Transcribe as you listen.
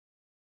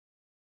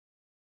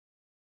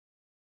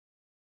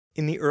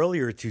In the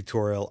earlier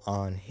tutorial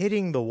on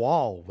hitting the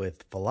wall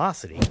with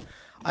velocity,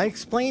 I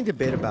explained a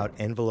bit about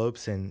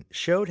envelopes and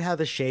showed how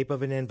the shape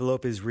of an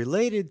envelope is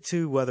related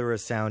to whether a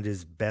sound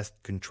is best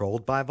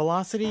controlled by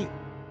velocity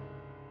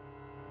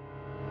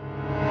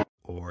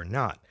or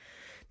not.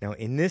 Now,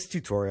 in this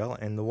tutorial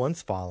and the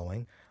ones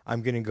following,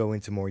 I'm going to go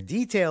into more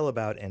detail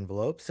about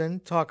envelopes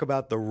and talk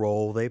about the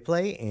role they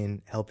play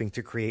in helping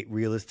to create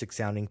realistic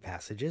sounding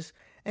passages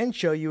and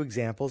show you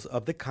examples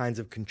of the kinds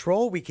of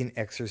control we can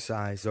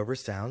exercise over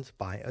sounds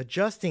by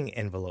adjusting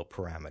envelope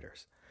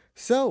parameters.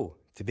 So,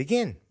 to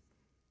begin,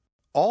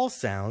 all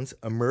sounds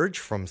emerge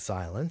from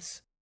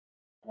silence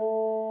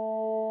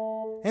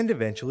and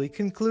eventually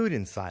conclude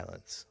in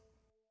silence.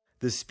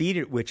 The speed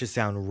at which a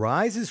sound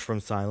rises from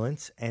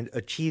silence and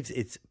achieves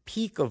its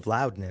peak of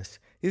loudness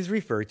is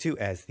referred to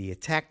as the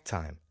attack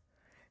time,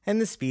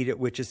 and the speed at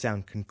which a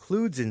sound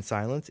concludes in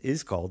silence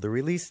is called the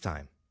release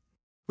time.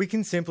 We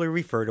can simply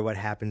refer to what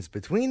happens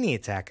between the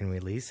attack and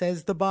release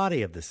as the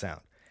body of the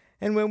sound,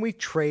 and when we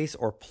trace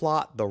or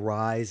plot the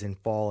rise and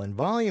fall in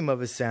volume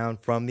of a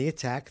sound from the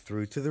attack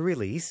through to the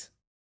release,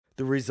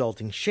 the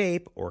resulting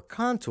shape or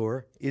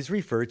contour is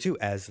referred to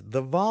as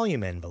the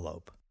volume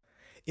envelope.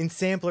 In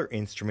sampler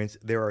instruments,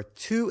 there are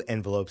two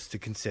envelopes to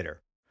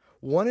consider.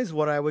 One is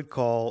what I would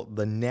call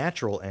the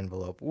natural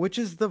envelope, which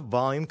is the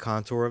volume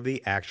contour of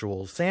the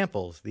actual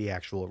samples, the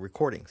actual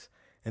recordings.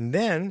 And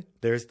then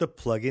there's the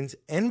plugin's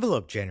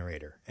envelope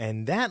generator,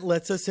 and that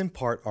lets us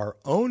impart our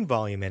own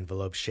volume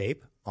envelope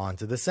shape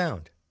onto the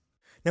sound.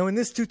 Now in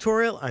this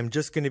tutorial, I'm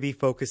just going to be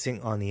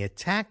focusing on the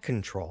attack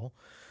control.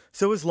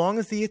 So as long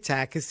as the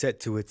attack is set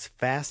to its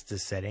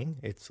fastest setting,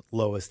 its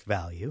lowest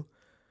value,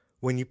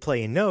 when you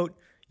play a note,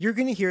 you're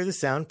going to hear the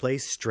sound play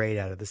straight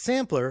out of the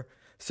sampler.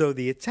 So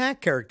the attack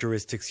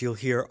characteristics you'll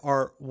hear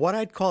are what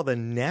I'd call the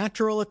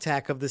natural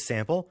attack of the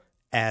sample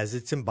as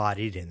it's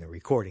embodied in the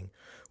recording,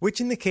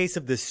 which in the case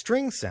of this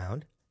string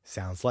sound,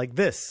 sounds like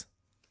this.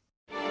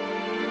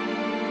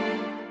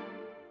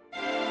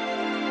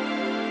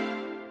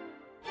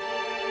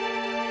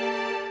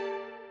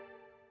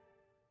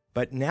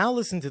 But now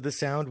listen to the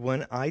sound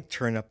when I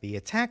turn up the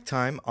attack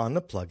time on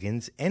the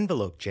plugin's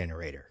envelope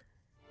generator.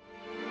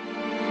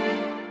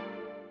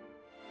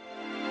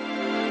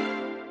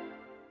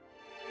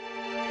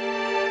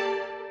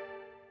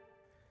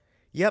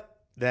 Yep,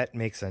 that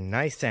makes a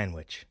nice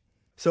sandwich.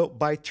 So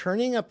by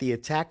turning up the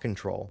attack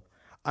control,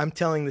 I'm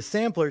telling the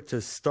sampler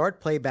to start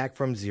playback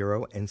from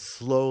 0 and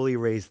slowly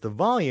raise the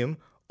volume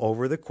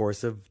over the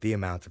course of the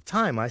amount of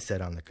time I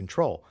set on the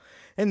control.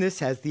 And this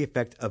has the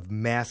effect of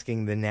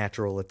masking the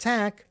natural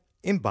attack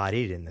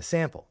embodied in the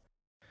sample.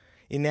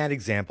 In that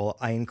example,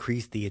 I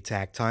increased the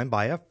attack time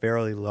by a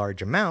fairly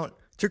large amount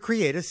to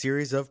create a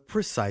series of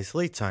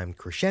precisely timed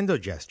crescendo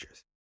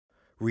gestures.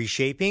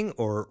 Reshaping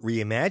or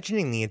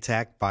reimagining the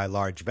attack by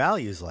large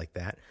values like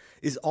that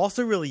is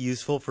also really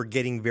useful for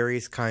getting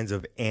various kinds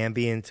of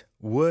ambient,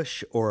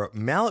 whoosh, or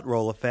mallet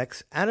roll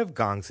effects out of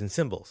gongs and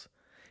cymbals.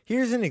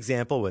 Here's an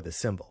example with a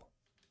cymbal.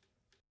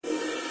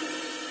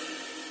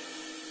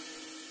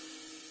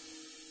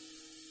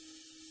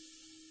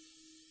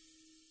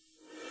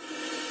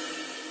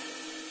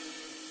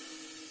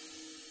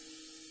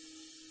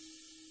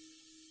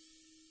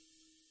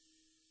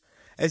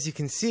 As you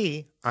can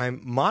see, I'm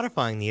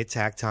modifying the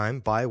attack time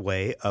by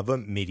way of a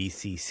MIDI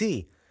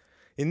CC.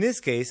 In this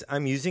case,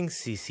 I'm using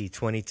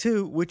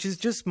CC22, which is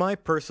just my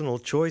personal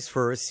choice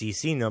for a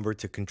CC number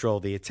to control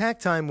the attack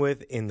time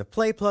with in the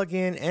Play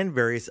plugin and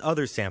various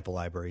other sample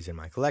libraries in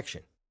my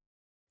collection.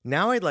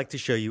 Now I'd like to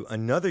show you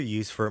another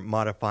use for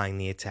modifying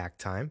the attack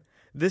time.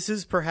 This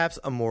is perhaps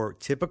a more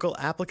typical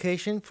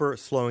application for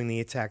slowing the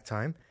attack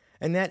time,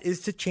 and that is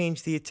to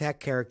change the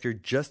attack character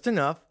just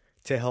enough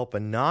to help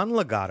a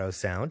non-legato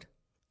sound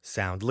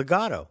sound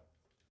legato.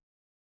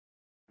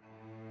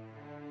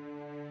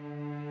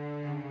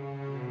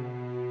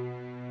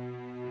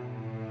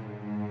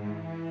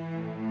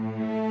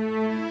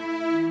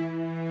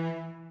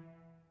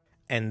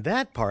 And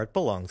that part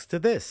belongs to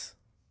this.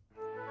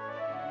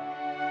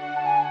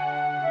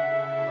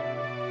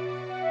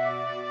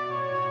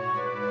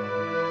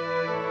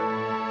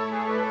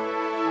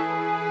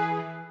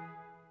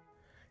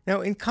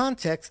 Now in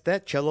context,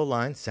 that cello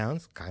line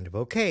sounds kind of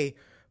okay,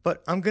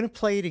 but I'm going to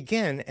play it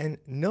again and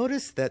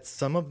notice that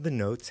some of the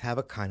notes have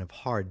a kind of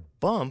hard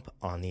bump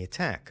on the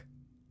attack.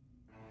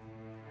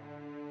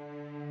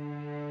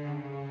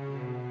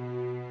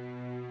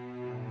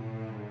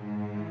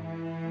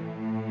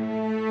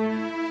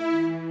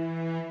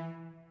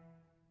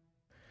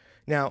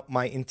 Now,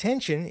 my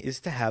intention is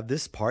to have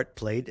this part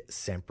played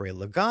sempre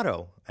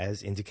legato,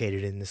 as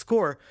indicated in the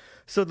score,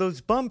 so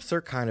those bumps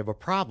are kind of a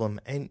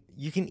problem, and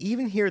you can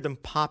even hear them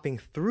popping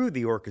through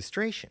the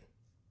orchestration.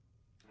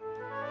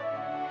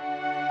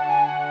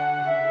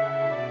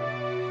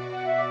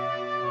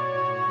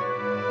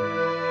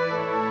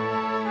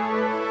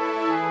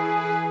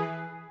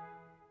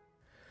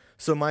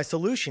 So my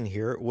solution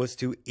here was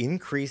to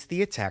increase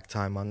the attack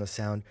time on the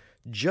sound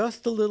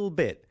just a little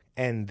bit,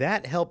 and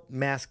that helped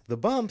mask the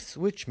bumps,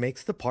 which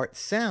makes the part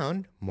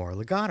sound more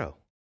legato.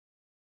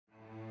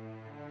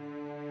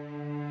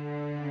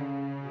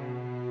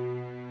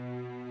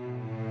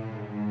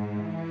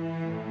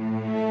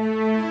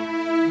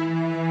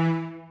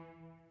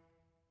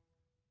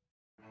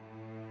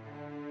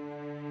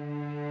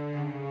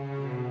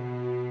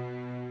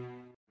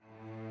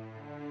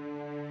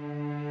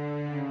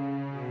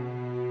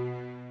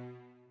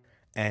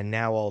 And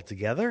now all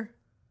together.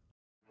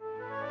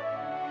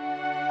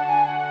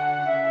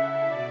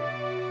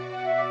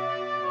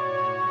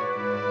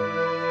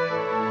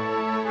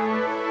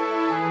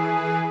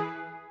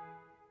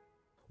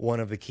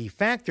 One of the key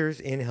factors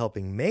in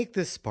helping make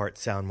this part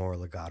sound more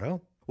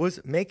legato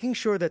was making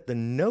sure that the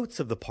notes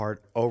of the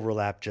part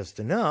overlap just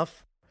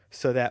enough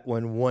so that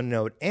when one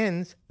note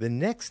ends, the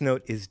next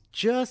note is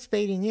just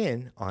fading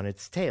in on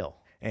its tail.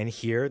 And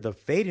here, the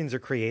fade-ins are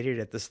created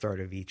at the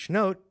start of each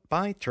note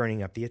by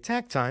turning up the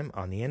attack time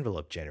on the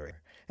envelope generator.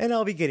 And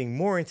I'll be getting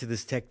more into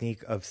this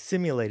technique of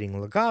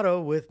simulating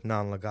legato with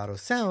non-legato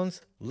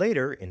sounds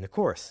later in the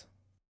course.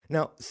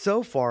 Now,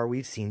 so far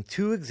we've seen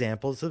two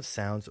examples of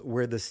sounds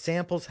where the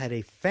samples had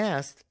a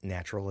fast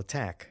natural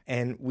attack,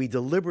 and we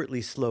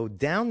deliberately slowed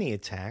down the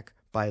attack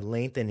by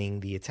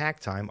lengthening the attack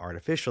time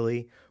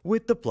artificially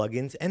with the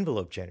plugin's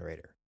envelope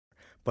generator.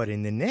 But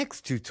in the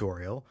next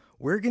tutorial,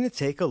 we're going to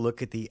take a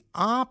look at the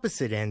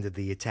opposite end of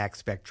the attack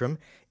spectrum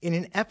in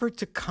an effort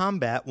to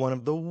combat one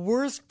of the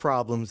worst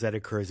problems that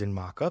occurs in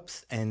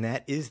mockups, and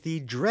that is the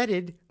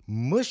dreaded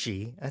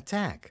mushy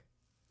attack.